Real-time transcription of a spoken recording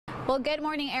Well, good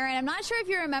morning, Aaron. I'm not sure if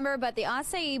you remember, but the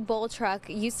Acai Bowl Truck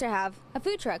used to have a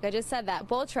food truck. I just said that,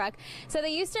 bowl truck. So they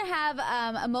used to have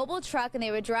a mobile truck, and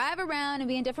they would drive around and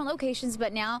be in different locations,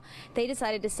 but now they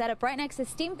decided to set up right next to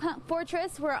Steampunk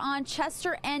Fortress. We're on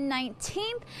Chester and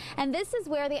 19th, and this is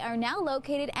where they are now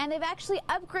located, and they've actually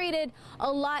upgraded a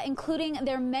lot, including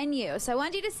their menu. So I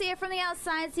want you to see it from the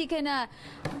outside so you can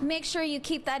make sure you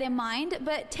keep that in mind.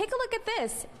 But take a look at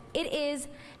this. It is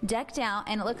decked out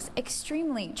and it looks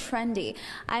extremely trendy.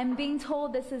 I'm being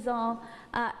told this is all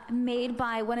made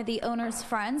by one of the owner's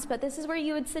friends, but this is where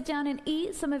you would sit down and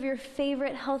eat some of your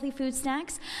favorite healthy food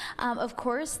snacks. Of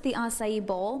course, the acai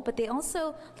bowl, but they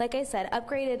also, like I said,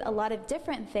 upgraded a lot of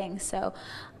different things. So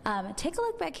take a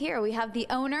look back here. We have the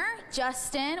owner,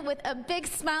 Justin, with a big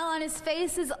smile on his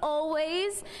face as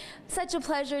always. Such a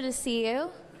pleasure to see you.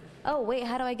 Oh, wait,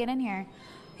 how do I get in here?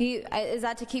 Is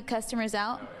that to keep customers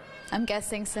out? I'm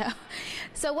guessing so.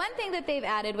 So one thing that they've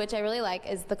added, which I really like,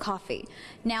 is the coffee.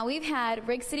 Now, we've had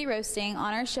Rig City Roasting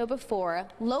on our show before,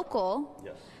 local.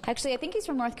 Yes. Actually, I think he's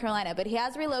from North Carolina, but he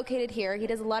has relocated here. He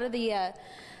does a lot of the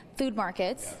food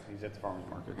markets. Yeah, he's at the farmers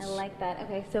markets. I like that.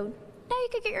 Okay, so now you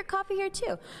could get your coffee here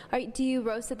too. Do you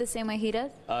roast it the same way he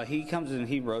does? He comes in,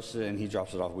 he roasts it, and he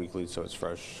drops it off weekly, so it's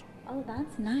fresh. Oh,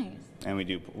 that's nice. And we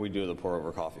do the pour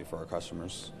over coffee for our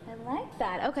customers. I like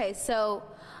that. Okay, so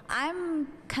I'm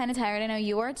kind of tired. I know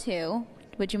you are too.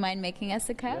 Would you mind making us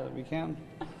a cup? Yeah, we can.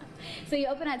 So you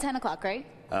open at 10 o'clock, right?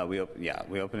 We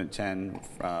open at 10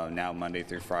 now, Monday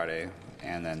through Friday,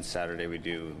 and then Saturday we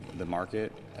do the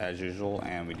market as usual,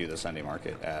 and we do the Sunday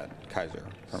market at Kaiser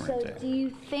Permanente. So do you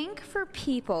think for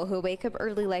people who wake up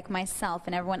early like myself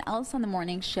and everyone else on the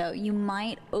morning show, you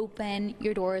might open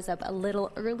your doors up a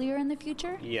little earlier in the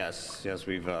future? Yes,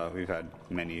 we've had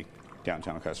many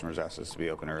downtown customers ask us to be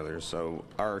open earlier, so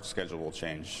our schedule will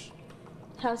change.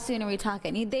 How soon are we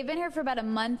talking? They've been here for about a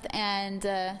month and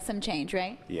some change,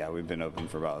 right? Yeah, we've been open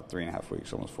for about 3.5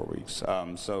 weeks, almost 4 weeks.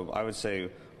 So I would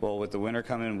say, well, with the winter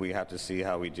coming, we have to see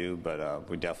how we do, but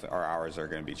our hours are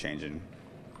going to be changing.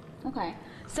 Okay.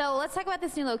 So let's talk about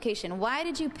this new location. Why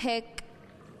did you pick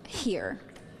here?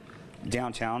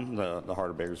 Downtown, the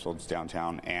heart of Bakersfield is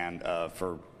downtown, and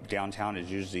for downtown is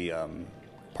usually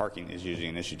parking is usually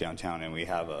an issue downtown, and we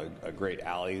have a great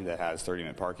alley that has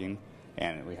 30-minute parking,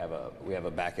 and we have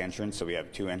a back entrance, so we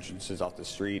have two entrances off the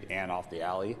street and off the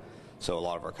alley. So a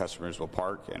lot of our customers will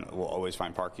park and will always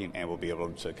find parking, and will be able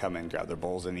to come and grab their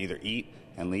bowls and either eat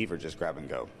and leave or just grab and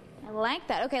go. I like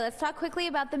that. Okay, let's talk quickly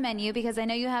about the menu because I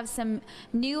know you have some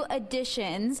new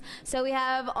additions. So we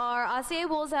have our acai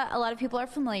bowls that a lot of people are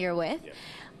familiar with. Yes.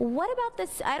 What about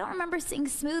this? I don't remember seeing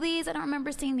smoothies. I don't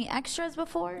remember seeing the extras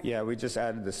before. Yeah, we just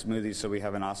added the smoothies. So we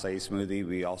have an acai smoothie.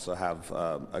 We also have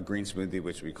a green smoothie,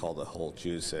 which we call the whole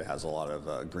juice. It has a lot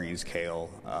of greens, kale,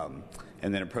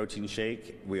 and then a protein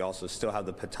shake. We also still have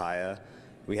the pitaya.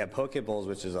 We have poke bowls,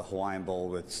 which is a Hawaiian bowl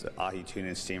with ahi tuna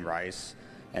and steamed rice.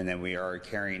 And then we are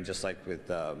carrying, just like with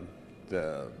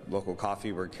the local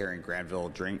coffee, we're carrying Granville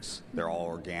drinks. They're all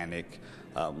organic,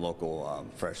 local,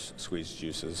 fresh squeezed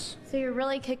juices. So you're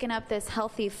really kicking up this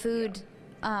healthy food.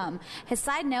 His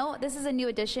side note, this is a new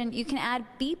addition. You can add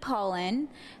bee pollen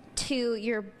to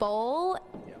your bowl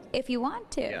if you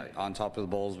want to. Yeah, on top of the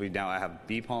bowls, we now have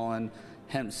bee pollen,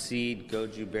 hemp seed,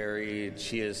 goju berry,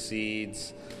 chia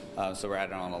seeds. So we're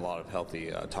adding on a lot of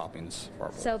healthy toppings for our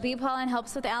bowls. So bee pollen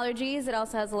helps with allergies. It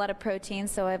also has a lot of protein,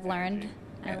 so I've learned.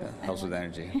 Helps with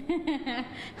energy.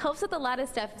 Helps with a lot of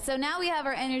stuff. So now we have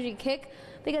our energy kick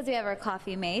because we have our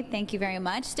coffee made. Thank you very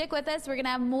much. Stick with us. We're going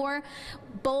to have more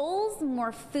bowls,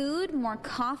 more food, more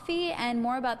coffee, and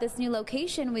more about this new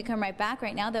location. We come right back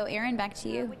right now, though. Aaron, back to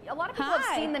you. A lot of people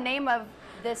have seen the name of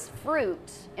this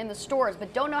fruit in the stores,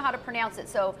 but don't know how to pronounce it.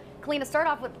 So, Kalina, start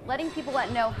off with letting people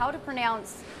know how to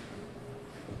pronounce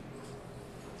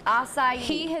acai.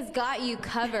 He has got you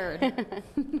covered.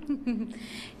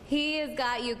 He has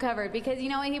got you covered because, you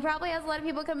know, he probably has a lot of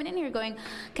people coming in here going,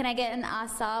 can I get an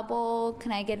acai bowl?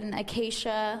 Can I get an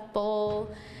acacia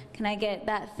bowl? Can I get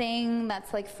that thing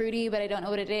that's like fruity, but I don't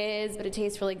know what it is, but it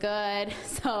tastes really good?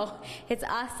 So it's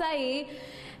acai.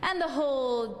 And the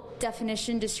whole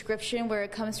definition, description, where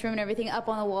it comes from and everything up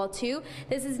on the wall too.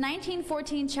 This is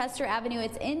 1914 Chester Avenue.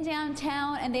 It's in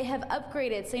downtown and they have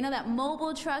upgraded. So you know that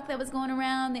mobile truck that was going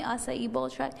around, the acai bowl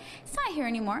truck? It's not here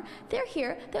anymore. They're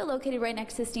here. They're located right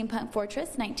next to Steampunk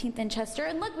Fortress, 19th and Chester.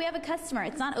 And look, we have a customer.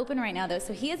 It's not open right now though.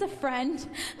 So he is a friend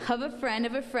of a friend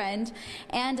of a friend.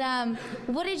 And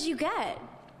what did you get?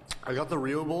 I got the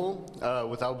Rio bowl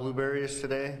without blueberries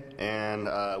today, and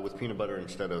with peanut butter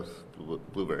instead of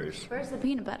blueberries. Where's the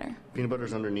peanut butter? Peanut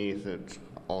butter's underneath. It's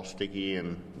all sticky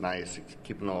and nice,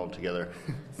 keeping it all together.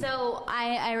 So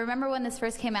I remember when this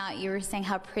first came out, you were saying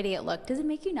how pretty it looked. Does it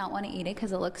make you not want to eat it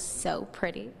because it looks so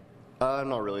pretty?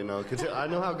 Not really, no. Because I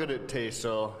know how good it tastes,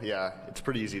 so yeah, it's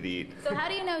pretty easy to eat. So how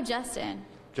do you know Justin?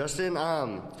 Justin,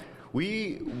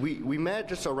 we met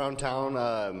just around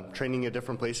town, training at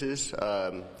different places.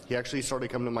 He actually started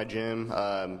coming to my gym,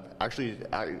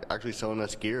 actually selling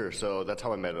us gear, so that's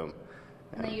how I met him.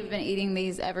 And then you've been eating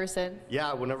these ever since?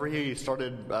 Yeah, whenever he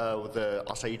started with the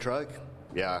acai truck,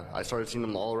 yeah, I started seeing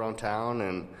them all around town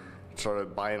and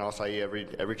started buying acai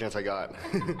every chance I got.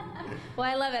 Well,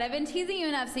 I love it. I've been teasing you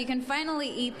enough so you can finally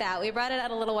eat that. We brought it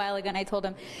out a little while ago and I told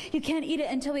him, you can't eat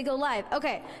it until we go live.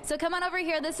 Okay, so come on over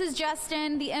here. This is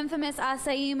Justin, the infamous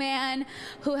acai man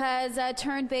who has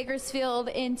turned Bakersfield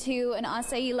into an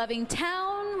acai-loving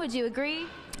town. Would you agree?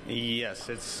 Yes,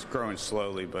 it's growing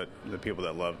slowly, but the people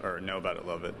that love or know about it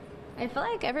love it. I feel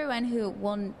like everyone who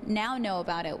will now know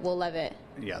about it will love it.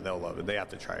 Yeah, they'll love it. They have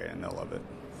to try it, and they'll love it.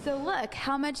 So look,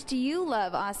 how much do you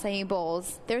love acai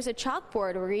bowls? There's a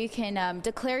chalkboard where you can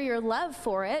declare your love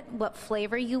for it, what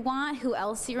flavor you want, who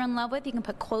else you're in love with. You can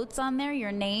put quotes on there,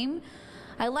 your name.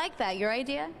 I like that. Your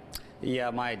idea?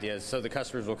 Yeah, my idea is so the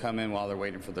customers will come in while they're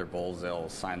waiting for their bowls. They'll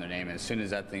sign their name, and as soon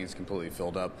as that thing is completely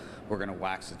filled up, we're going to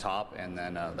wax the top, and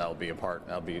then that'll be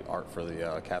art for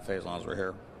the cafe as long as we're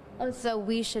here. Oh, so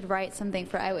we should write something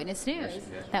for Eyewitness News.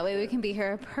 That way we can be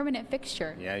here, a permanent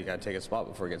fixture. Yeah, you got to take a spot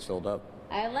before it gets filled up.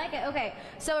 I like it. Okay,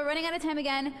 so we're running out of time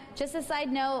again. Just a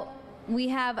side note, we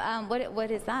have,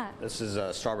 what is that? This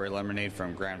is strawberry lemonade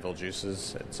from Granville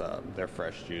Juices. It's their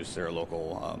fresh juice. They're a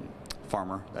local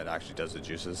farmer that actually does the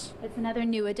juices. It's another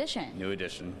new addition. New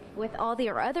addition. With all the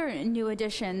other new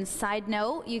additions, side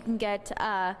note, you can get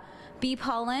bee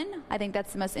pollen. I think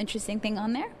that's the most interesting thing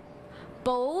on there.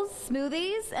 Bowls,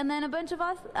 smoothies, and then a bunch of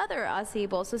other acai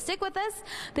bowls. So stick with us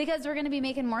because we're going to be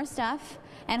making more stuff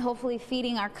and hopefully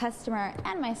feeding our customer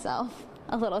and myself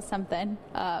a little something.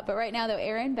 But right now, though,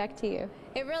 Aaron, back to you.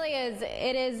 It really is.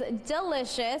 It is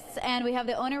delicious, and we have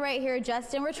the owner right here,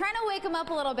 Justin. We're trying to wake him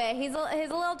up a little bit. He's a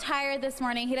little tired this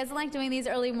morning. He doesn't like doing these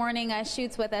early morning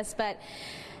shoots with us, but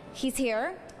he's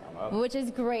here, which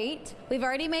is great. We've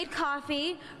already made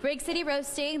coffee, Rig City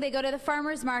Roasting. They go to the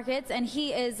farmers markets, and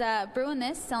he is brewing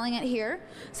this, selling it here.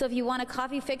 So if you want a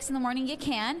coffee fix in the morning, you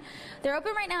can. They're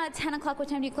open right now at 10 o'clock. What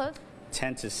time do you close?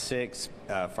 10 to 6,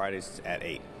 Fridays at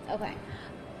 8. Okay.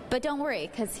 But don't worry,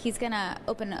 because he's going to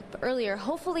open up earlier.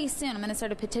 Hopefully soon. I'm going to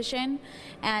start a petition,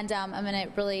 and I'm going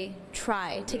to really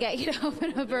try to get you to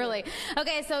open up early.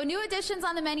 Okay, so new additions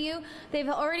on the menu. They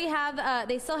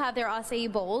still have their acai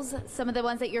bowls, some of the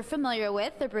ones that you're familiar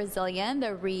with, the Brazilian,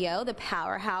 the Rio, the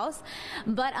Powerhouse.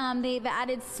 But they've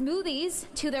added smoothies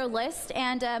to their list,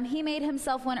 and he made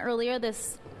himself one earlier,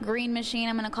 this green machine,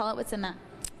 I'm going to call it. What's in that?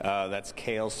 That's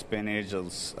kale, spinach,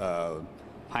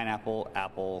 pineapple,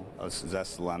 apple,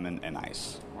 zest lemon, and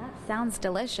ice. That sounds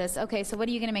delicious. Okay, so what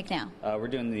are you going to make now? We're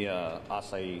doing the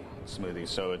acai smoothie.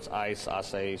 So it's ice,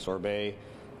 acai sorbet,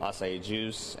 acai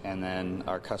juice, and then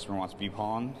our customer wants bee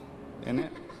pollen in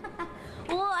it.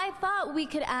 Well, I thought we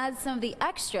could add some of the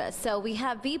extras. So we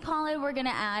have bee pollen we're going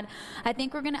to add. I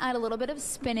think we're going to add a little bit of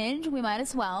spinach. We might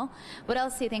as well. What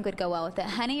else do you think would go well with it?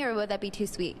 Honey, or would that be too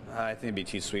sweet? I think it'd be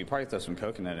too sweet. Probably throw some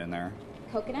coconut in there.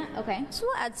 Coconut? Okay. So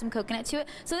we'll add some coconut to it.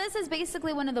 So this is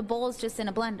basically one of the bowls just in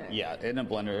a blender. Yeah, in a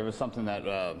blender. It was something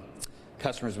that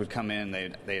customers would come in,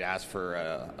 they'd ask for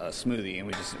a smoothie,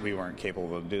 and we weren't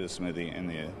capable to do the smoothie in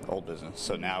the old business.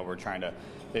 So now we're trying to,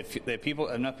 if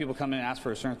enough people come in and ask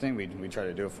for a certain thing, we try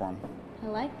to do it for them. I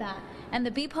like that. And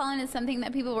the bee pollen is something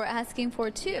that people were asking for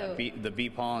too. Yeah, the bee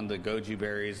pollen, the goji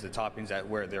berries, the toppings that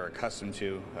where they're accustomed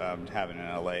to having in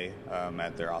LA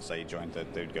at their acai joint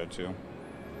that they'd go to.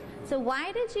 So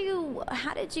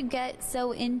how did you get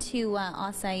so into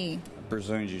acai?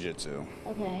 Brazilian Jiu-Jitsu.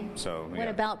 Okay. So what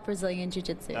about Brazilian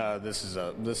Jiu-Jitsu? This is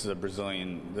a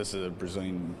Brazilian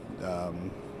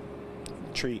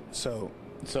treat. So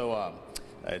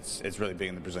it's really big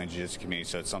in the Brazilian Jiu-Jitsu community.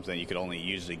 So it's something that you could only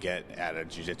usually get at a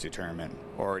Jiu-Jitsu tournament,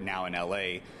 or now in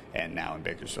LA and now in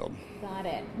Bakersfield. Got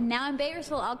it. Now in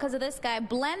Bakersfield, all because of this guy.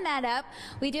 Blend that up.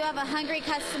 We do have a hungry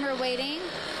customer waiting,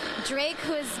 Drake,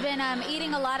 who has been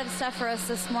eating a lot of stuff for us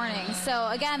this morning. So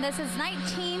again, this is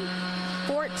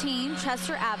 1914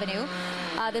 Chester Avenue.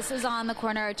 This is on the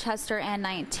corner of Chester and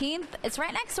 19th. It's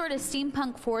right next door to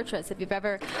Steampunk Fortress. If you've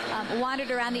ever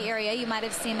wandered around the area, you might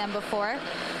have seen them before.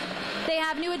 They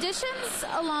have new additions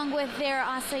along with their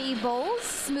acai bowls,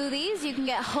 smoothies. You can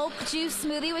get Hope Juice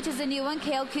Smoothie, which is a new one,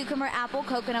 kale, cucumber, apple,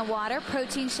 coconut water,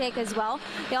 protein shake as well.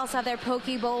 They also have their poke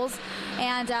bowls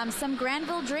and some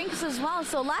Granville drinks as well.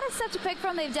 So a lot of stuff to pick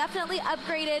from. They've definitely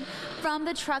upgraded from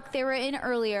the truck they were in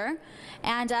earlier.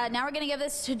 And now we're going to give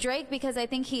this to Drake because I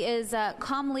think he is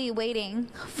calmly waiting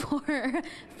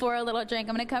for a little drink.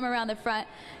 I'm going to come around the front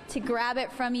to grab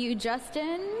it from you,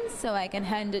 Justin, so I can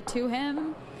hand it to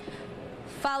him.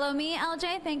 Follow me,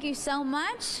 LJ. Thank you so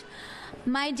much.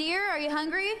 My dear, are you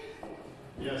hungry?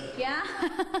 Yes. Yeah?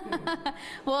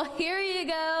 Well, here you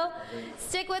go.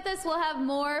 Stick with us. We'll have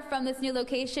more from this new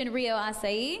location, Rio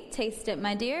Acai. Taste it,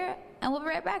 my dear. And we'll be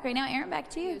right back. Right now, Aaron, back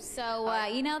to you. So,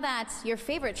 you know that's your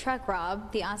favorite truck,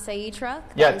 Rob, the acai truck?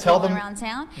 Yeah, tell them. Around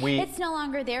town. It's no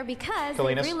longer there because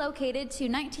they relocated to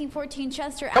 1914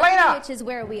 Chester Avenue, which is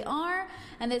where we are.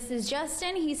 And this is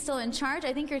Justin. He's still in charge.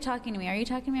 I think you're talking to me. Are you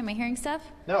talking to me? Am I hearing stuff?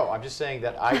 No, I'm just saying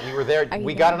that we were there.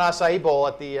 We got an acai bowl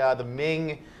at the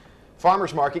Ming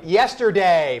Farmers Market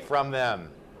yesterday from them.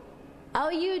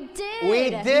 Oh, you did? We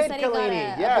did,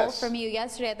 Kalini. He got a bowl from you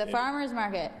yesterday at the farmer's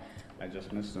market. I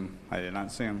just missed him. I did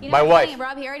not see him. You know, my wife.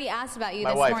 Rob, he already asked about you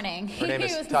this morning. Her name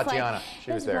is Tatiana.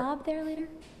 She was there. Was Rob there later?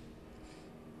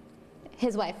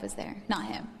 His wife was there, not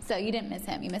him. So you didn't miss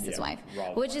him. You missed his wife,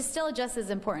 which is still just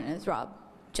as important as Rob.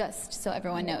 Just so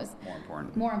everyone knows. More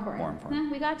important. More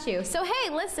important. We got you. So, hey,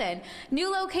 listen,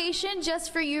 new location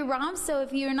just for you, Rob. So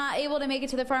if you're not able to make it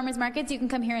to the farmers markets, you can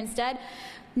come here instead.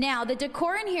 Now, the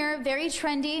decor in here, very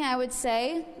trendy, I would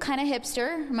say, kind of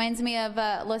hipster. Reminds me of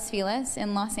Los Feliz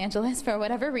in Los Angeles for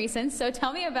whatever reason. So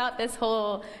tell me about this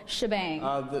whole shebang.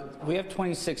 We have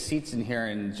 26 seats in here,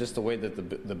 and just the way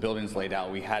that the building's laid out,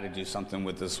 we had to do something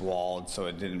with this wall so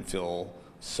it didn't feel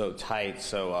so tight.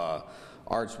 So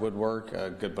Art's Woodwork,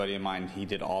 a good buddy of mine, he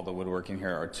did all the woodworking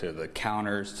here, to the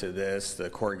counters, to this, the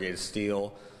corrugated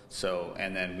steel. So,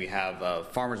 and then we have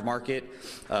Farmers Market,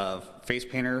 face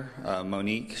painter,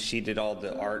 Monique. She did all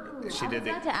the art. I was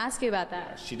about to ask you about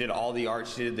that. She did all the art.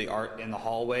 She did the art in the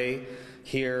hallway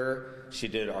here. She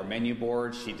did our menu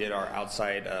board. She did our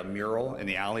outside mural in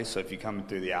the alley. So if you come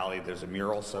through the alley, there's a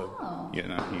mural. So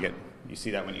you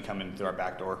see that when you come in through our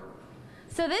back door.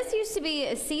 So this used to be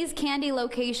a See's Candy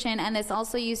location, and this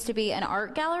also used to be an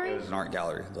art gallery? It was an art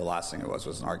gallery. The last thing it was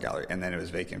an art gallery, and then it was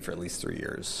vacant for at least 3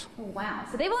 years. Wow.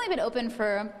 So they've only been open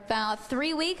for about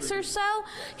 3 weeks or so.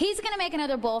 He's going to make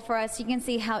another bowl for us. You can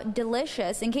see how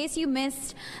delicious. In case you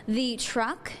missed the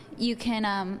truck, you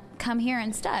can come here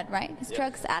instead, right? This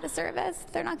truck's out of service.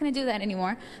 They're not going to do that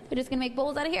anymore. They're just going to make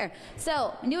bowls out of here.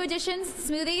 So new additions,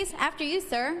 smoothies, after you,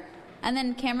 sir. And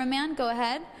then cameraman, go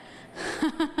ahead.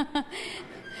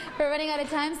 We're running out of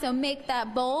time, so make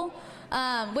that bowl.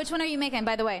 Which one are you making,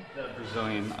 by the way?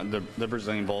 The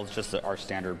Brazilian bowl is just our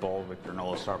standard bowl with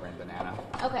granola, strawberry, and banana.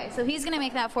 Okay, so he's going to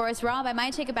make that for us. Rob, I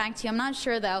might take it back to you. I'm not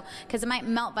sure, though, because it might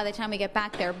melt by the time we get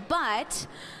back there. But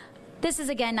this is,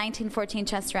 again, 1914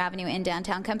 Chester Avenue in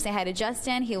downtown. Come say hi to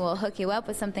Justin. He will hook you up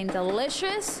with something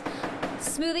delicious.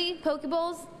 Smoothie, poke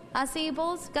bowls, acai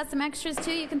bowls. Got some extras,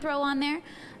 too, you can throw on there.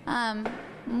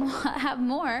 We'll have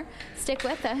more. Stick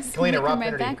with us. Kalina, we'll Rob come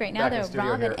right back right now. They're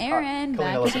Rob and Aaron.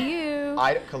 Kalina, back to you.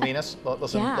 Kalina,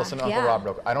 listen to Uncle Rob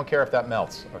real quick. I don't care if that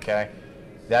melts, okay?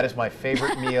 That is my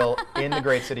favorite meal in the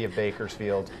great city of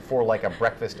Bakersfield for like a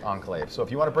breakfast enclave. So if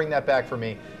you want to bring that back for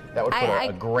me, that would put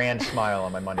a grand smile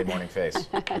on my Monday morning face,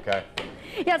 okay?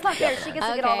 Yeah, it's not fair. She gets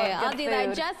to get all the good I'll do that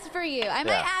food. just for you. I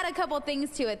might add a couple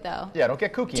things to it, though. Yeah, don't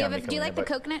get kooky on me, Do you like Kalina, the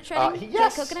coconut shredding? Yes. Do you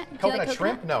like coconut? Coconut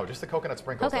shrimp? No, just the coconut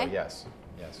sprinkles, Okay. though, yes.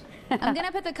 I'm going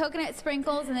to put the coconut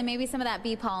sprinkles and then maybe some of that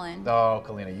bee pollen. Oh,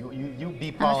 Kalina, you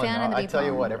bee pollen. fan of the I bee tell you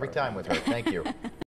pollen. what, every time with her. Thank you.